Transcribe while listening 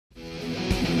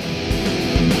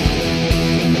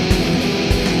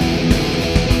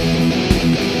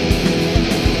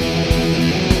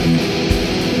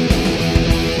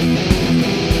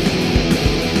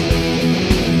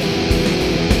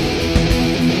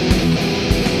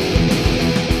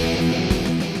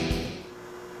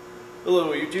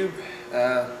YouTube.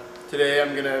 Today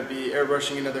I'm going to be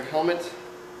airbrushing another helmet.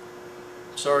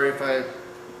 Sorry if I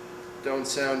don't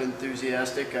sound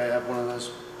enthusiastic. I have one of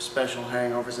those special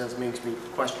hangovers that makes me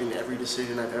question every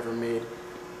decision I've ever made.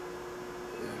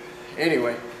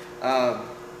 Anyway, the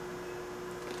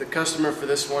customer for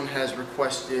this one has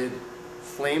requested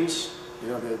flames, you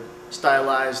know, the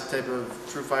stylized type of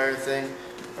true fire thing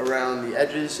around the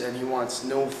edges, and he wants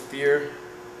 "No Fear"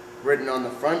 written on the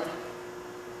front.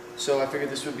 So I figured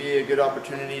this would be a good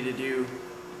opportunity to do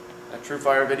a true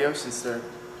fire video, since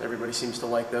everybody seems to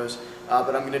like those.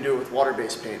 But I'm going to do it with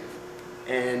water-based paint.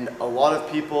 And a lot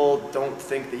of people don't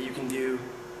think that you can do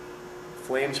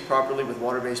flames properly with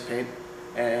water-based paint.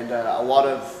 And a lot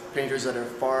of painters that are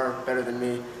far better than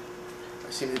me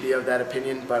seem to be of that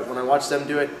opinion. But when I watch them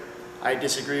do it, I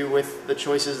disagree with the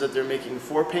choices that they're making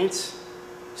for paints.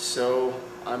 So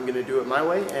I'm going to do it my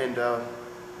way, and you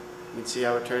can see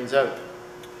how it turns out.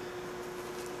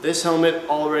 This helmet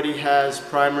already has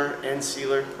primer and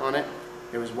sealer on it.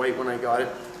 It was white when I got it.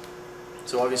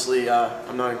 So obviously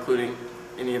I'm not including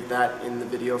any of that in the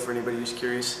video for anybody who's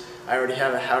curious. I already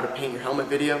have a how to paint your helmet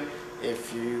video.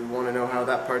 If you want to know how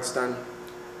that part's done,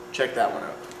 check that one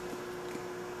out.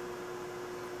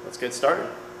 Let's get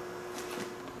started.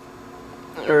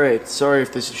 Alright, sorry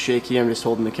if this is shaky, I'm just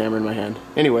holding the camera in my hand.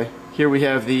 Anyway, here we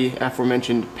have the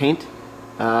aforementioned paint.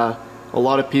 A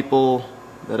lot of people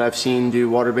that I've seen do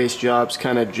water-based jobs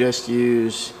kind of just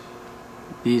use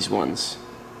these ones.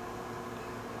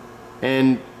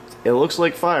 And it looks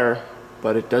like fire,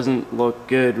 but it doesn't look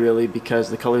good really, because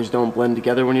the colors don't blend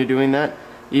together when you're doing that.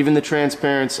 Even the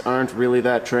transparents aren't really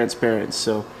that transparent.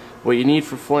 So what you need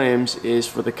for flames is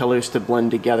for the colors to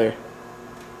blend together.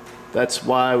 That's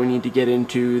why we need to get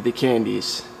into the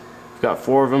candies. We've got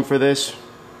 4 of them for this: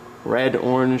 red,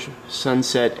 orange,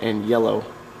 sunset, and yellow.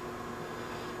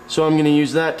 So I'm going to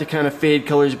use that to kind of fade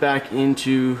colors back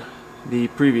into the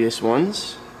previous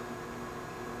ones,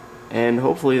 and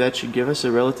hopefully that should give us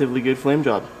a relatively good flame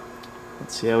job.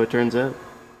 Let's see how it turns out.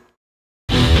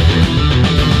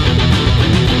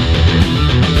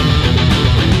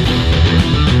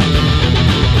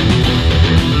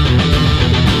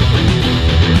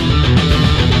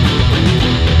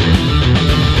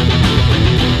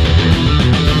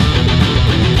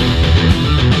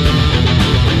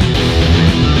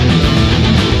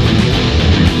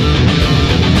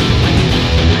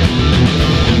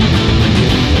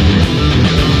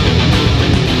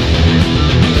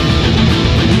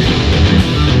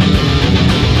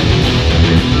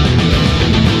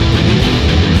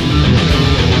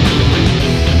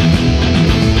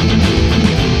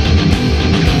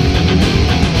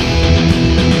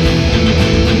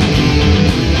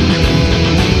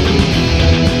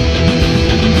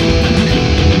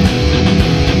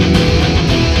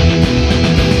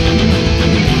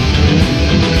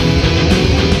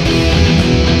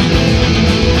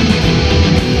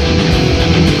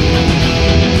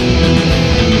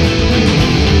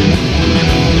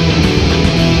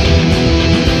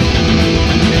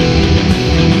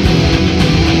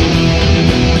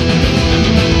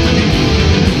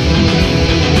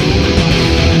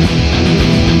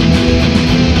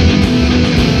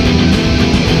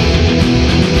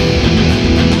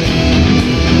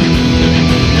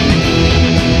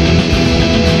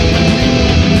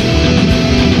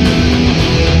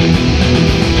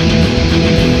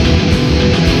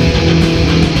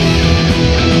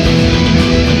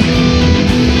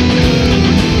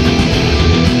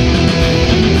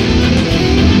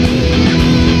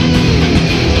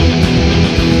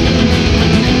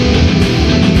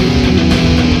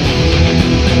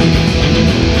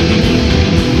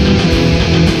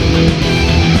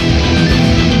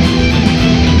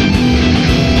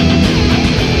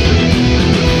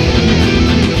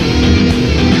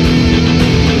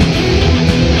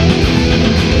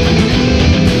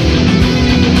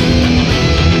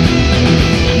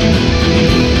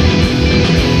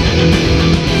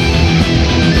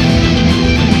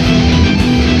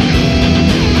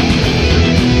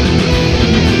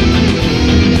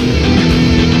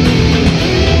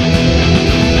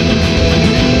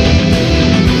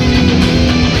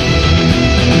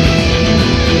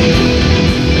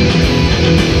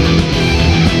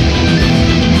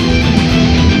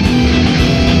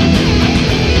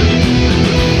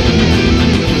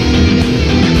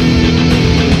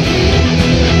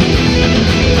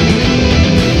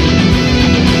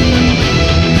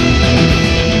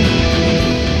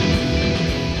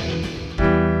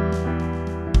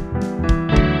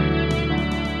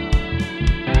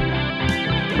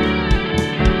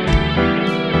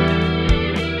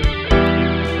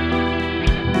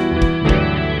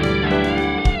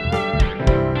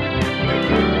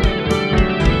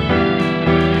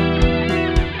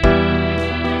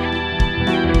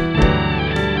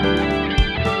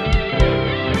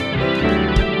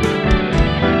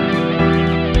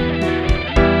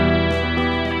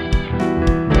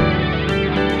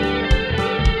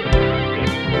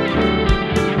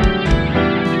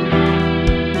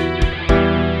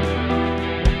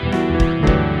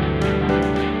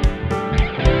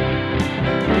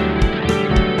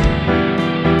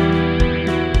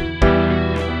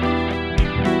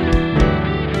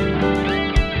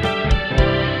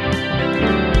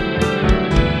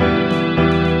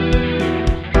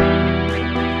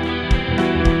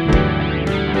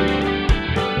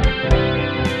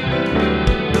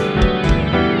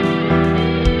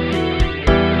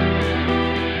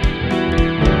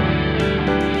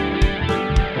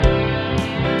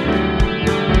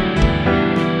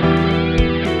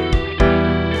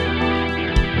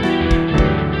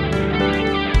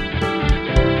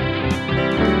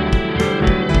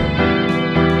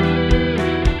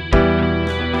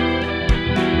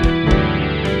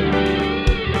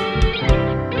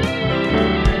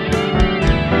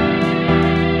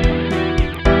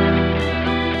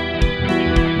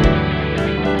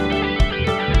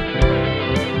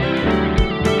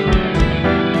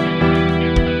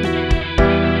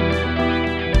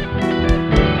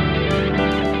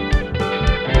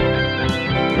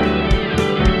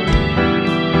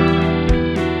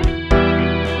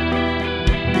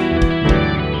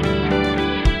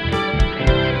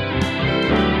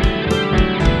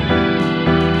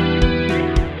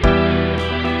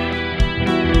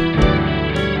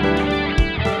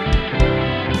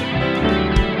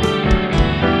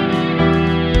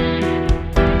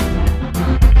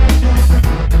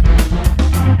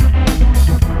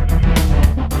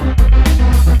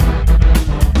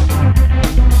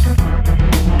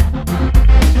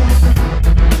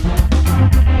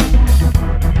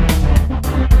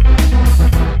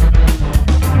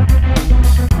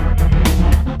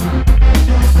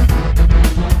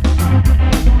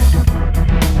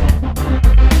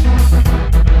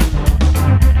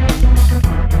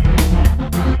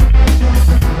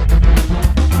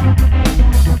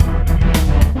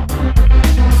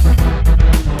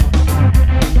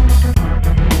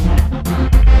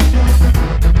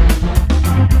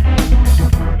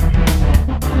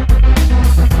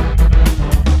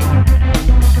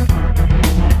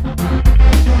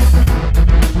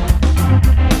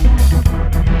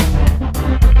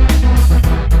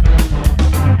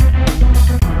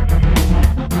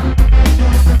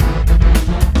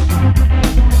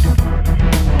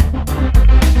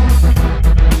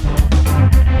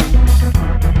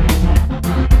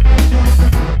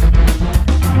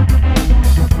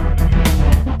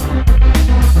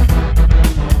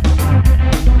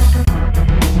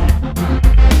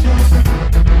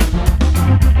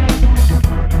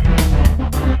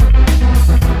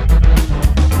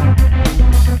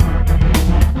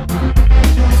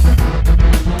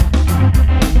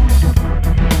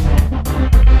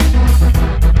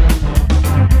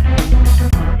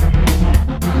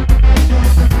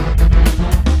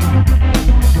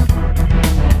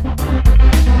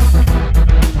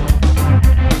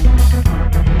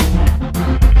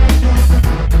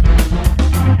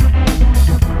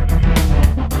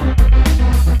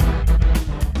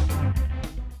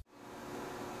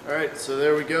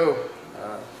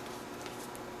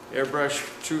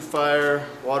 TrueFire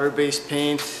water-based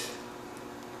paint.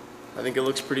 I think it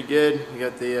looks pretty good. We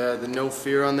got the no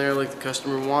fear on there like the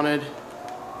customer wanted.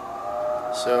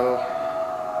 So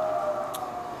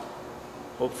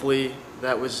hopefully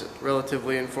that was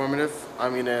relatively informative.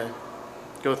 I'm gonna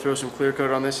go throw some clear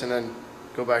coat on this and then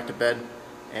go back to bed,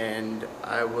 and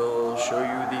I will show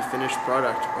you the finished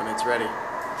product when it's ready.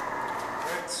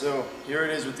 Alright, so here it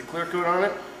is with the clear coat on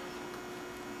it.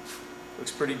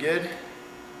 Looks pretty good.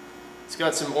 It's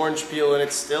got some orange peel in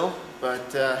it still,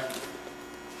 but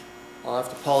I'll have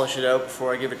to polish it out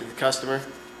before I give it to the customer.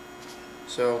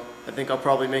 So I think I'll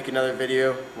probably make another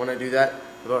video when I do that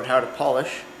about how to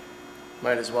polish.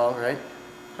 Might as well, right?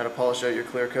 How to polish out your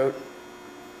clear coat.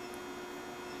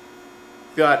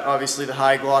 Got obviously the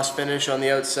high gloss finish on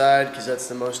the outside because that's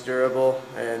the most durable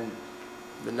and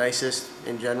the nicest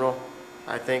in general,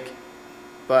 I think.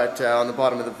 But on the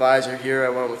bottom of the visor here I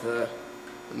went with a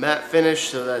matte finish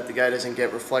so that the guy doesn't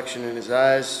get reflection in his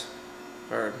eyes,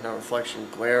 or not reflection,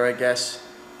 glare I guess,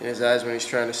 in his eyes when he's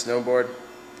trying to snowboard.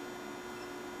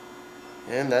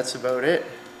 And that's about it.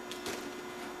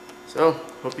 So,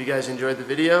 hope you guys enjoyed the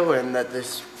video and that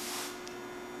this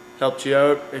helped you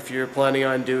out if you're planning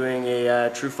on doing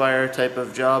a TrueFire type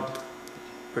of job,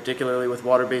 particularly with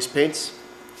water-based paints.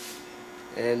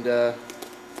 And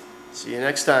see you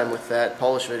next time with that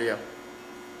polish video.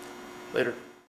 Later.